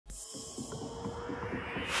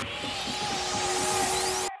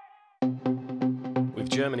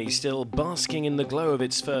Germany still basking in the glow of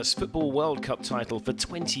its first Football World Cup title for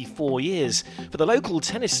 24 years. For the local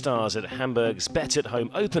tennis stars at Hamburg's Bet at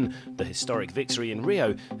Home Open, the historic victory in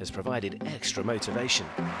Rio has provided extra motivation.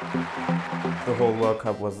 The whole World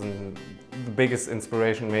Cup was the biggest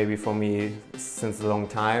inspiration maybe for me since a long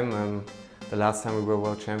time. The last time we were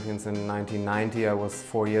world champions in 1990, I was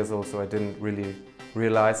 4 years old, so I didn't really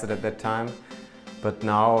realize it at that time. But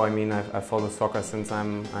now, I mean, I follow soccer since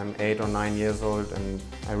I'm 8 or 9 years old, and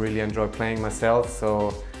I really enjoy playing myself.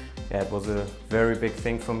 So yeah, it was a very big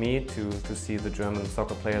thing for me to see the German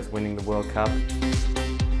soccer players winning the World Cup.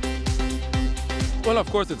 Well, of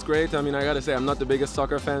course it's great. I mean, I gotta say, I'm not the biggest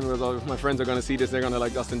soccer fan, because all of my friends are gonna see this, they're gonna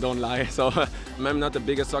like, Dustin, don't lie. So I'm not the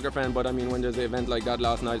biggest soccer fan, but I mean, when there's an event like that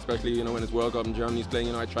last night, especially, you know, when it's World Cup and Germany's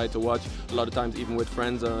playing, I try to watch. A lot of times, even with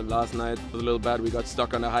friends. Last night was a little bad. We got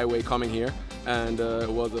stuck on the highway coming here, and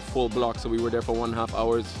it was a full block, so we were there for 1.5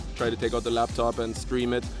 hours, tried to take out the laptop and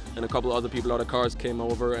stream it, and a couple other people out of cars came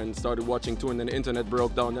over and started watching too, and then the internet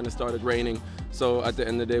broke down, then it started raining. So at the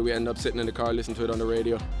end of the day, we ended up sitting in the car, listening to it on the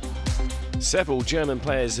radio. Several German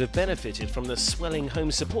players have benefited from the swelling home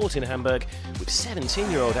support in Hamburg, with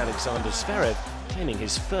 17-year-old Alexander Zverev claiming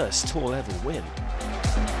his first tour-level win.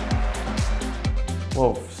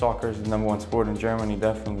 Well, soccer is the #1 sport in Germany,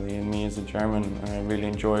 definitely, and me as a German, I really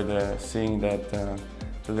enjoyed seeing that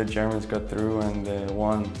the Germans got through and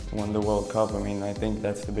won the World Cup. I mean, I think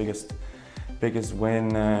that's the biggest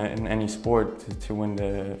win in any sport, to win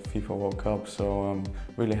the FIFA World Cup. So I'm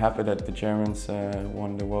really happy that the Germans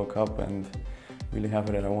won the World Cup, and really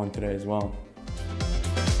happy that I won today as well.